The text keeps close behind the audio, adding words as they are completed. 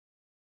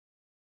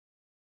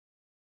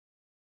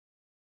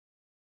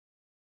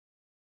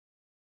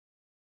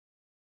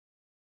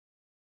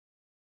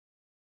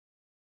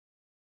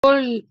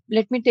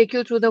Let me take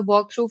you through the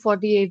walkthrough for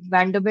the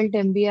Vanderbilt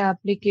MBA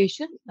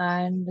application.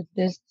 And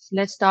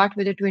let's start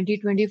with the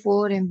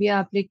 2024 MBA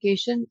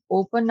application.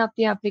 Open up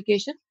the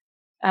application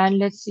and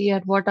let's see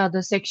at what are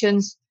the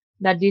sections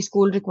that the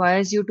school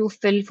requires you to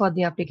fill for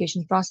the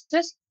application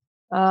process.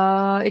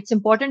 It's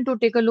important to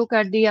take a look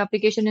at the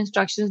application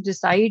instructions,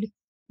 decide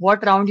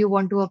what round you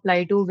want to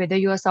apply to, whether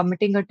you are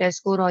submitting a test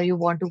score or you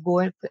want to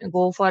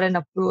go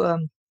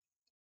for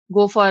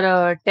go for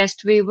a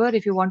test waiver.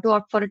 If you want to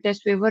opt for a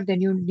test waiver,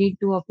 then you need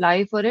to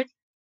apply for it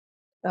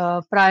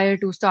prior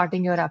to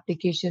starting your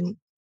application.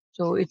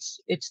 So it's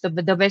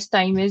the best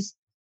time is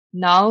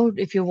now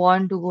if you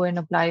want to go and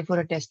apply for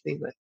a test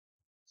waiver.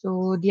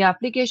 So the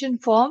application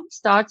form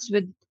starts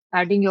with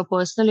adding your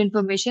personal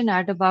information,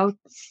 add about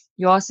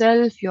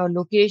yourself, your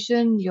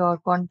location, your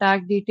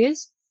contact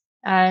details,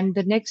 and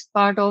the next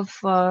part of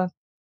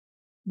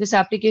this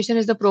application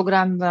is the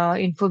program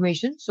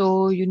information.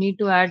 So you need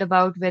to add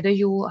about whether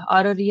you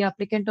are a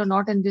reapplicant or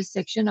not in this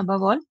section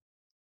above all.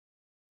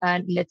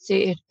 And let's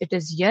say it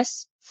is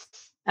yes.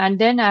 And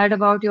then add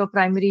about your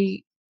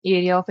primary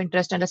area of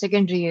interest and a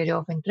secondary area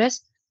of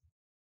interest,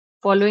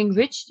 following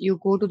which you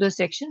go to the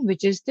section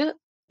which is the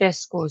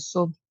test scores.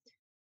 So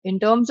in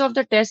terms of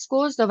the test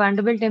scores, the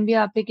Vanderbilt MBA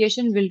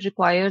application will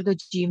require the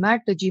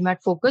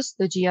GMAT Focus,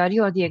 the GRE,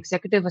 or the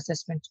Executive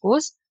Assessment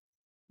scores.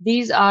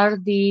 These are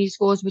the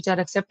scores which are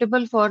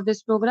acceptable for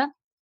this program.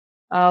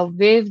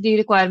 Waive the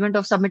requirement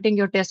of submitting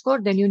your test score,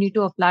 then you need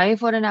to apply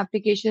for an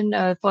application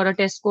for a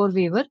test score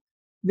waiver,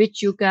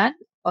 which you can,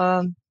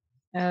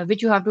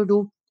 which you have to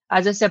do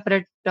as a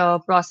separate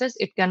process.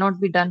 It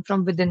cannot be done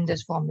from within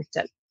this form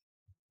itself.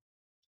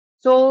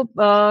 So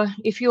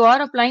if you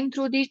are applying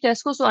through these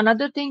test scores, so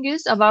another thing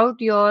is about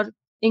your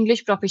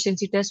English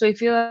proficiency test. So if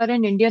you are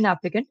an Indian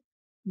applicant,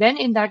 then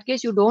in that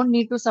case, you don't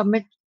need to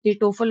submit the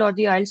TOEFL or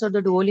the IELTS or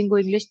the Duolingo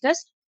English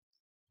test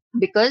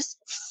because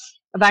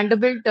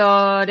Vanderbilt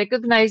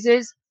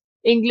recognizes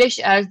English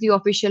as the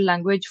official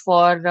language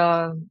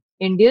for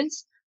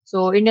Indians.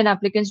 So Indian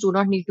applicants do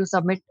not need to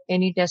submit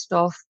any test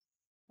of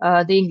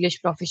the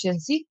English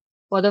proficiency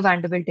for the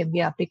Vanderbilt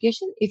MBA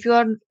application. If you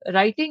are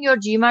writing your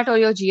GMAT or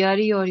your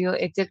GRE or your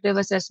executive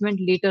assessment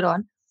later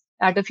on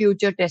at a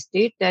future test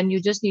date, then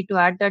you just need to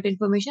add that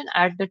information,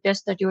 add the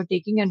test that you are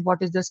taking and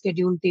what is the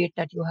scheduled date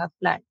that you have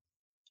planned.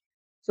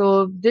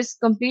 So this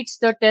completes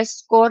the test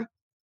score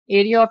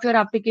area of your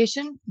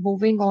application.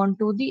 Moving on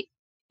to the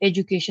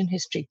education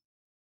history.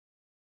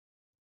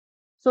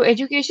 So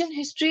education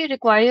history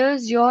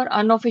requires your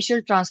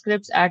unofficial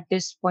transcripts at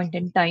this point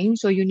in time.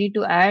 So you need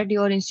to add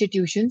your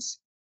institutions,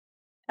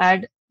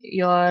 add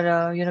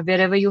your,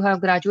 wherever you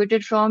have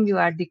graduated from, you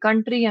add the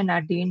country and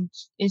add the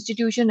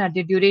institution, add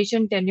the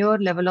duration, tenure,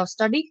 level of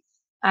study,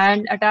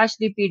 and attach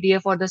the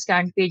PDF or the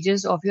scanned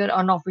pages of your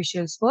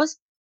unofficial scores.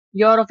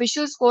 Your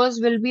official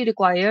scores will be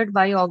required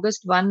by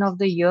August 1 of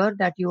the year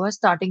that you are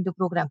starting the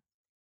program.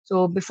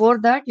 So before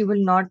that, you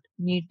will not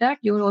need that.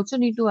 You will also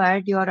need to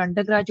add your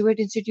undergraduate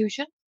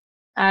institution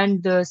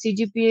and the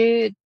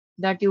CGPA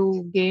that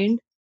you gained,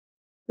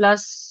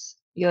 plus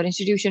your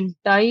institution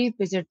type.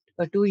 Is it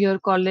a 2-year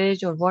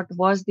college or what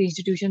was the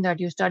institution that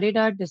you studied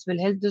at? This will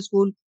help the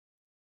school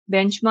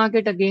benchmark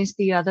it against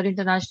the other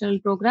international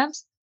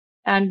programs.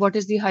 And what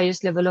is the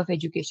highest level of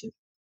education?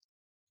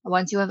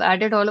 Once you have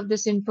added all of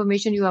this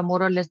information, you are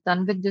more or less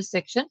done with this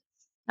section.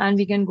 And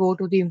we can go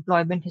to the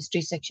employment history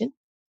section.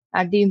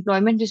 At the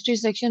employment history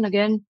section,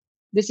 again,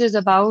 this is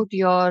about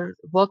your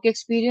work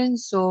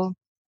experience. So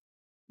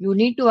you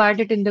need to add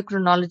it in the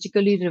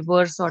chronologically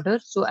reverse order.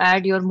 So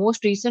add your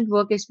most recent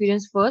work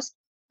experience first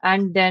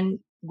and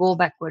then go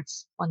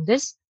backwards on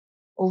this.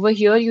 Over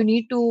here, you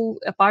need to,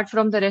 apart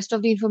from the rest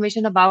of the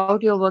information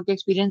about your work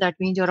experience, that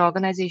means your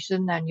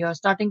organization and your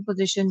starting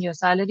position, your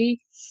salary,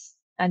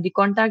 and the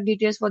contact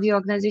details for the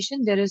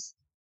organization, there is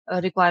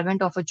a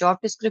requirement of a job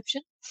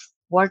description.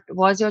 What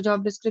was your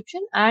job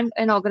description and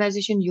an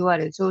organization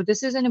URL. So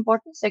this is an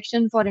important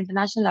section for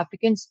international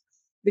applicants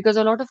because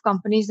a lot of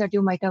companies that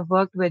you might have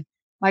worked with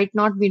might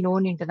not be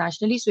known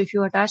internationally. So if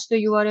you attach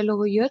the URL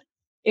over here,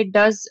 it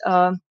does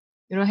help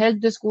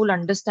the school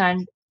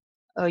understand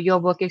your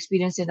work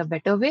experience in a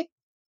better way.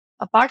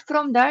 Apart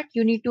from that,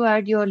 you need to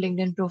add your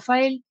LinkedIn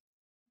profile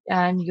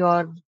and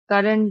your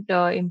current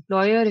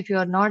employer. If you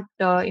are not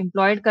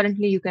employed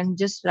currently, you can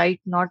just write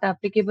not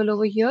applicable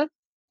over here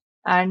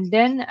and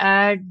then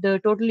add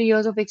the total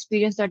years of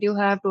experience that you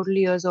have, total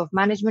years of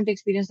management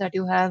experience that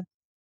you have.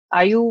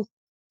 Are you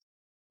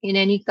in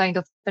any kind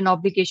of an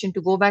obligation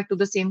to go back to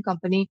the same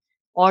company,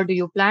 or do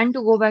you plan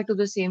to go back to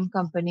the same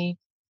company?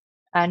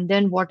 And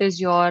then what is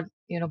your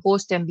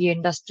post MBA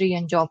industry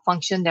and job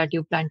function that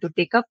you plan to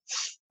take up?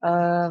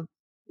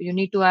 You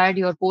need to add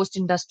your post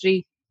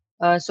industry,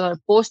 so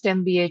post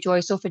MBA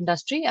choice of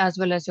industry as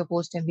well as your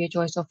post MBA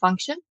choice of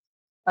function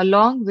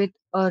along with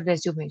a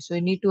resume. So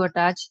you need to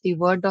attach the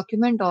Word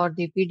document or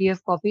the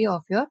PDF copy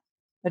of your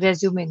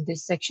resume in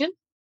this section.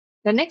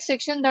 The next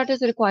section that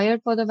is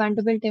required for the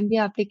Vanderbilt MBA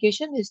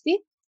application is the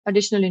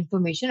additional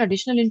information.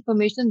 Additional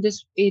information,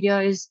 this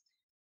area is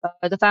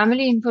the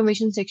family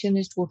information section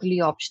is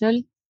totally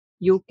optional.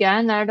 You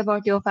can add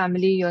about your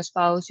family, your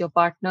spouse, your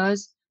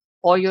partners,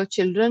 or your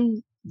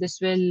children. This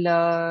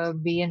will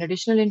be an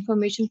additional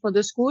information for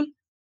the school.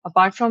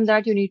 Apart from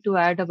that, you need to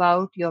add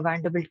about your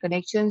Vanderbilt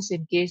connections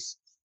in case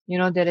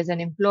there is an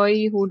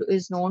employee who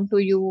is known to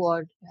you,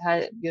 or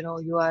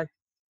you are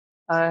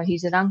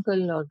he's an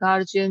uncle or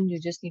guardian. You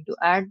just need to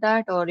add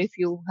that. Or if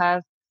you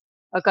have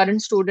a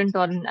current student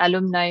or an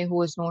alumni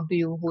who is known to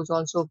you, who's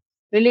also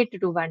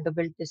related to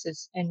Vanderbilt, this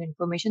is an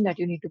information that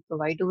you need to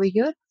provide over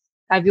here.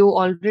 Have you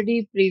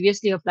already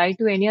previously applied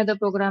to any other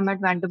program at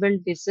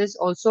Vanderbilt? This is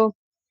also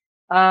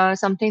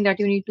something that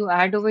you need to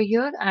add over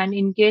here. And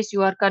in case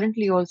you are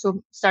currently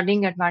also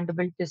studying at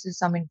Vanderbilt, this is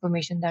some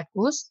information that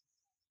goes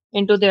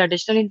into the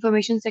additional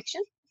information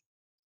section.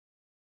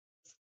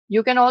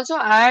 You can also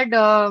add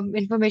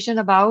information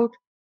about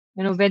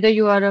whether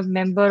you are a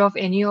member of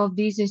any of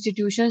these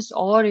institutions,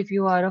 or if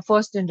you are a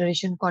first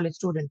generation college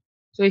student.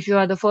 So if you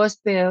are the first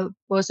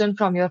person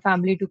from your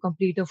family to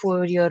complete a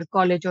 4-year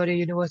college or a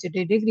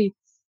university degree,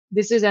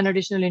 this is an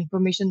additional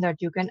information that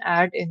you can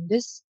add in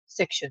this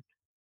section.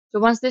 So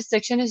once this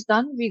section is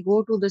done, we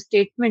go to the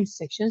statements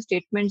section.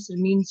 Statements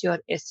means your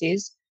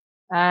essays,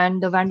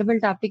 and the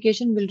Vanderbilt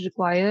application will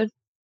require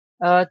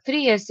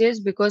 3 essays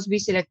because we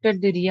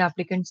selected the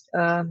reapplicant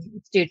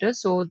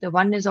status. So the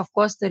one is, of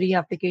course, the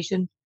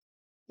reapplication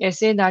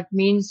essay. That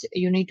means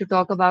you need to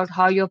talk about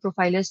how your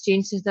profile has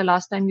changed since the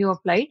last time you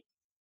applied.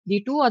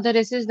 The two other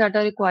essays that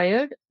are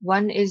required,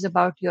 one is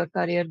about your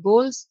career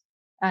goals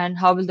and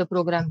how will the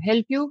program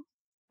help you.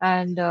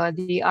 And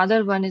the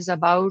other one is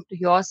about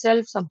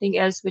yourself, something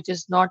else which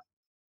is not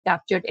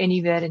captured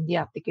anywhere in the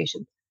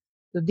application.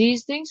 So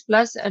these things,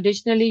 plus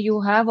additionally,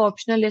 you have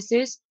optional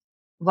essays.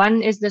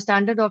 One is the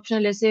standard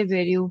optional essay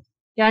where you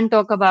can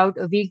talk about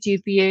a weak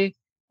GPA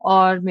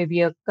or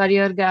maybe a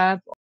career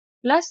gap,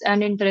 plus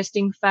an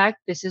interesting fact.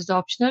 This is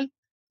optional.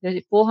 There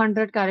is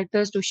 400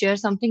 characters to share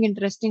something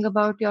interesting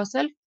about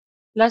yourself,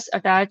 plus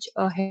attach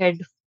a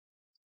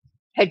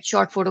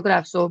headshot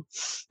photograph. So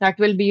that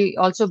will be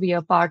also be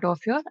a part of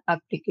your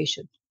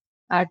application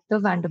at the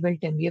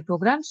Vanderbilt MBA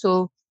program.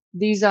 So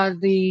these are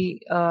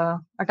the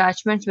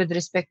attachments with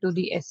respect to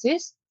the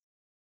essays.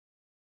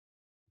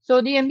 So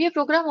the MBA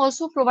program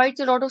also provides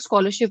a lot of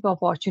scholarship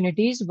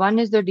opportunities. One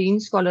is the Dean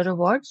Scholar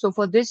Award. So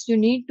for this, you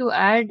need to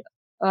add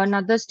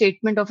another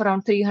statement of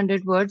around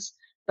 300 words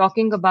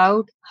talking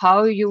about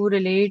how you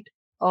relate,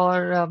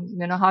 or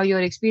how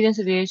your experience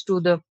relates to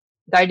the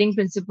guiding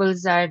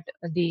principles at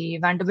the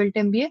Vanderbilt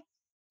MBA.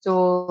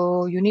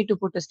 So you need to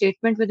put a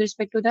statement with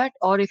respect to that.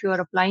 Or if you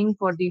are applying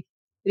for the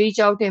Reach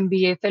Out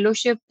MBA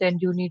fellowship, then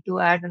you need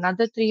to add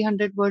another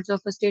 300 words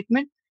of a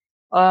statement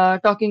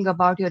talking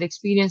about your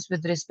experience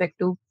with respect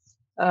to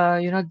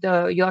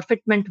your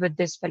fitment with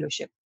this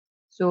fellowship.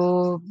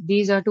 So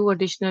these are two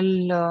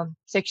additional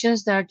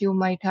sections that you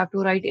might have to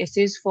write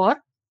essays for.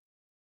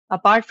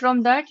 Apart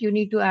from that, you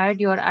need to add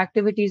your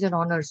activities and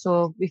honors.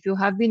 So if you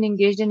have been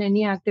engaged in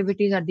any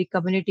activities at the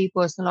community,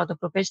 personal, or the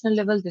professional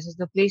level, this is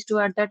the place to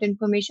add that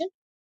information.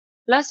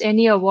 Plus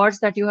any awards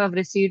that you have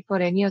received for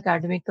any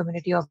academic,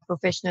 community, or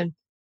professional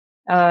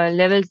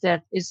levels,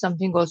 that is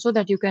something also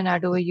that you can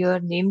add over here.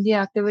 Name the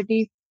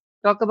activity,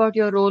 talk about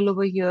your role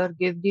over here,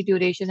 give the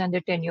duration and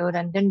the tenure,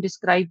 and then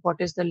describe what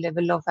is the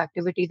level of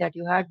activity that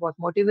you had, what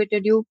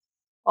motivated you,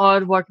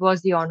 or what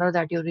was the honor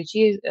that you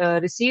received.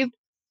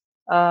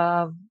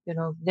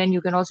 Then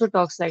you can also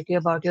talk slightly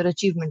about your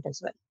achievement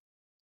as well.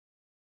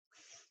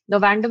 The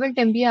Vanderbilt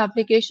MBA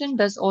application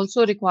does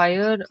also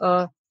require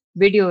a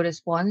video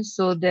response.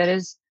 So there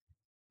is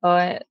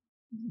uh,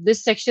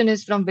 this section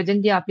is from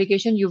within the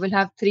application. You will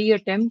have 3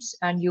 attempts,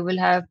 and you will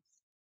have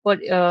for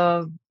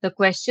the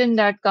question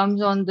that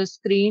comes on the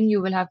screen,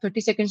 you will have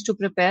 30 seconds to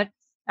prepare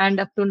and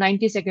up to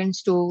 90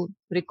 seconds to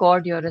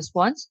record your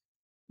response.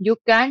 You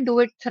can do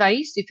it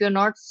thrice. If you're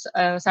not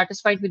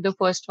satisfied with the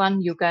first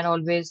one, you can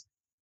always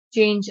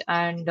change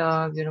and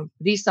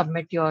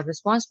resubmit your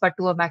response, but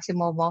to a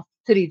maximum of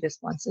 3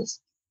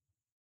 responses.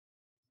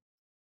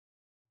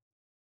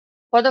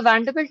 For the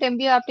Vanderbilt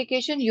MBA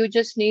application, you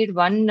just need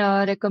one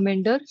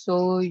recommender.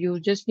 So you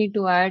just need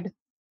to add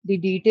the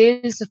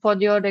details for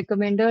your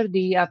recommender.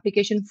 The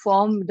application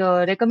form,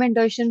 the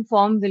recommendation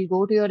form will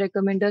go to your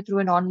recommender through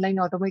an online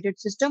automated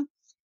system.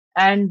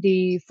 And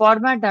the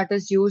format that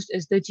is used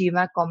is the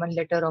GMAC common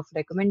letter of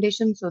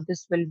recommendation. So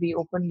this will be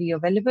openly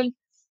available.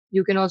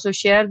 You can also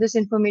share this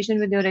information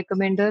with your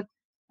recommender.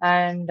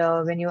 And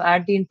when you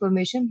add the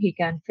information, he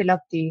can fill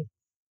up the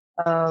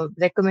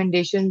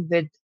recommendation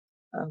with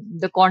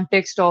the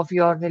context of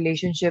your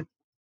relationship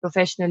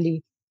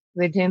professionally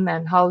with him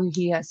and how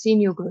he has seen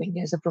you growing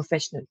as a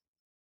professional.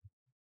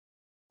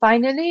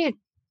 Finally, it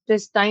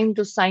is time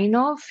to sign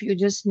off. You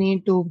just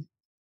need to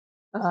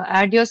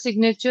add your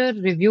signature,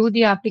 review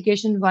the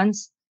application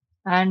once,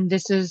 and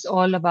this is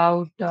all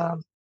about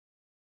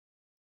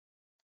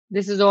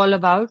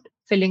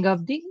filling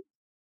up the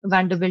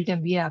Vanderbilt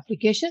MBA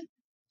application.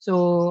 So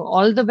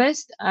all the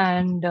best,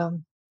 and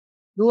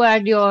do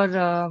add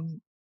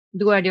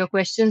your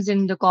questions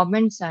in the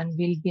comments, and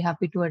we'll be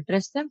happy to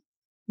address them.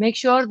 Make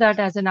sure that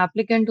as an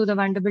applicant to the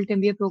Vanderbilt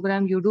MBA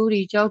program, you do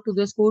reach out to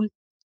the school,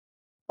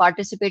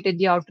 participate in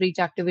the outreach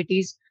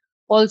activities.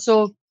 Also,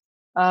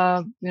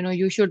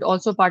 you should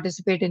also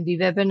participate in the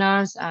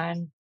webinars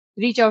and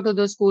reach out to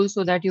the school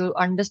so that you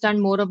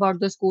understand more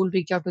about the school.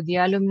 Reach out to the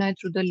alumni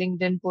through the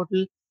LinkedIn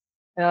portal.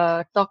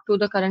 Talk to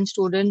the current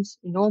students,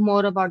 know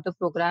more about the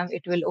program.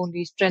 It will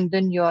only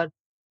strengthen your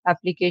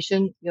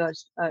application. Your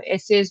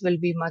essays will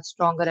be much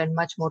stronger and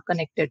much more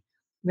connected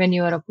when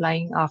you are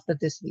applying after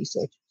this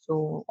research.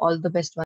 So, all the best.